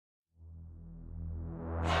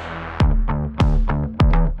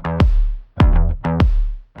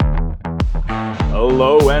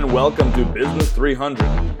and welcome to Business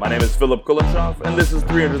 300. My name is Philip Kulenshoff, and this is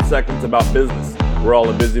 300 Seconds About Business. We're all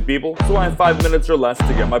a busy people, so I have 5 minutes or less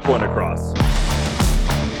to get my point across.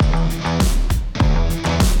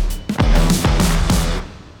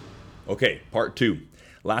 Okay, part 2.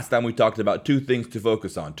 Last time we talked about 2 things to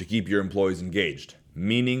focus on to keep your employees engaged: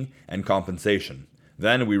 meaning and compensation.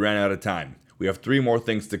 Then we ran out of time. We have 3 more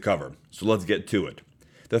things to cover, so let's get to it.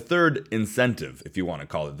 The third incentive, if you want to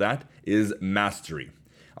call it that, is mastery.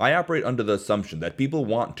 I operate under the assumption that people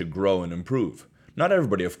want to grow and improve. Not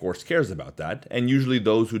everybody, of course, cares about that, and usually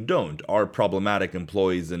those who don't are problematic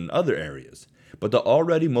employees in other areas. But the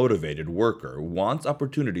already motivated worker wants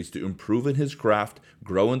opportunities to improve in his craft,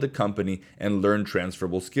 grow in the company, and learn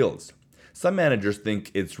transferable skills. Some managers think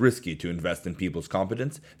it's risky to invest in people's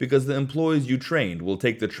competence because the employees you trained will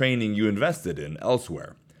take the training you invested in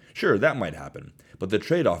elsewhere. Sure, that might happen, but the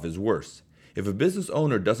trade-off is worse. If a business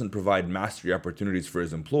owner doesn't provide mastery opportunities for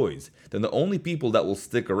his employees, then the only people that will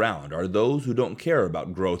stick around are those who don't care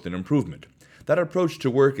about growth and improvement. That approach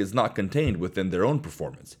to work is not contained within their own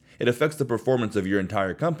performance. It affects the performance of your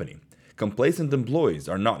entire company. Complacent employees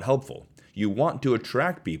are not helpful. You want to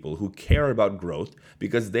attract people who care about growth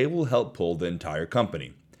because they will help pull the entire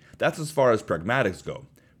company. That's as far as pragmatics go.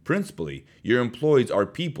 Principally, your employees are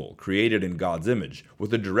people created in God's image,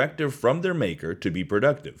 with a directive from their maker to be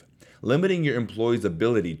productive. Limiting your employees'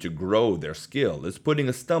 ability to grow their skill is putting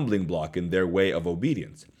a stumbling block in their way of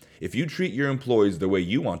obedience. If you treat your employees the way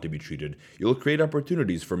you want to be treated, you'll create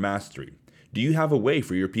opportunities for mastery. Do you have a way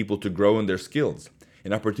for your people to grow in their skills?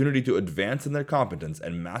 An opportunity to advance in their competence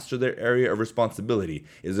and master their area of responsibility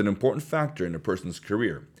is an important factor in a person's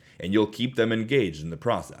career, and you'll keep them engaged in the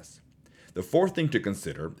process. The fourth thing to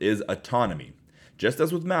consider is autonomy. Just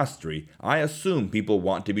as with mastery, I assume people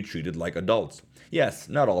want to be treated like adults. Yes,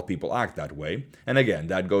 not all people act that way, and again,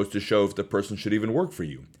 that goes to show if the person should even work for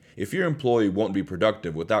you. If your employee won't be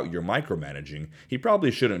productive without your micromanaging, he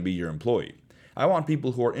probably shouldn't be your employee. I want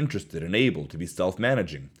people who are interested and able to be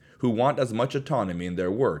self-managing, who want as much autonomy in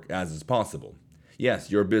their work as is possible.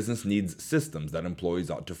 Yes, your business needs systems that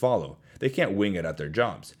employees ought to follow. They can't wing it at their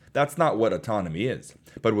jobs. That's not what autonomy is.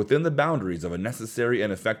 But within the boundaries of a necessary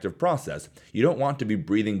and effective process, you don't want to be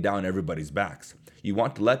breathing down everybody's backs. You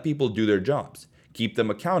want to let people do their jobs, keep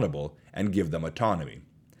them accountable, and give them autonomy.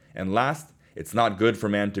 And last, it's not good for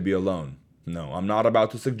man to be alone. No, I'm not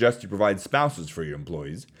about to suggest you provide spouses for your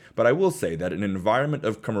employees, but I will say that an environment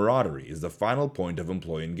of camaraderie is the final point of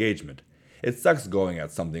employee engagement. It sucks going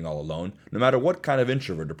at something all alone, no matter what kind of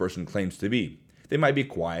introvert a person claims to be. They might be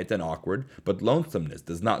quiet and awkward, but lonesomeness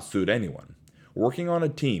does not suit anyone. Working on a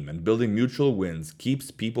team and building mutual wins keeps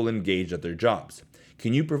people engaged at their jobs.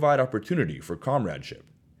 Can you provide opportunity for comradeship?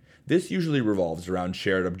 This usually revolves around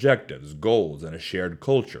shared objectives, goals, and a shared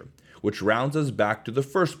culture, which rounds us back to the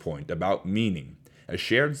first point about meaning. A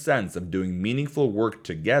shared sense of doing meaningful work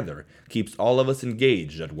together keeps all of us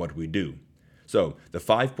engaged at what we do. So, the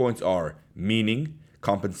 5 points are meaning,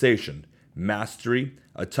 compensation, mastery,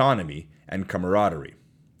 autonomy, and camaraderie.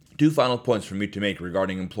 2 final points for me to make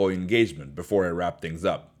regarding employee engagement before I wrap things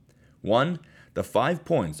up. 1. The 5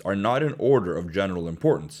 points are not in order of general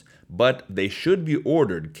importance, but they should be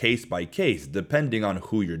ordered case by case depending on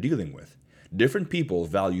who you're dealing with. Different people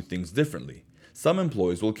value things differently. Some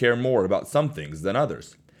employees will care more about some things than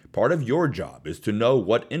others. Part of your job is to know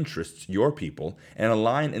what interests your people and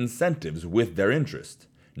align incentives with their interests.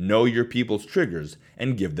 Know your people's triggers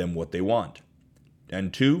and give them what they want.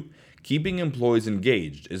 And 2, keeping employees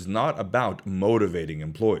engaged is not about motivating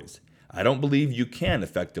employees. I don't believe you can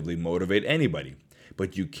effectively motivate anybody,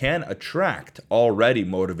 but you can attract already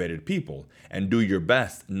motivated people and do your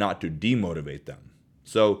best not to demotivate them.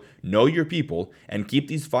 So, know your people and keep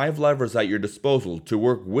these 5 levers at your disposal to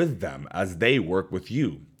work with them as they work with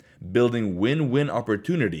you. Building win-win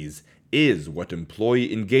opportunities is what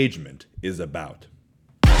employee engagement is about.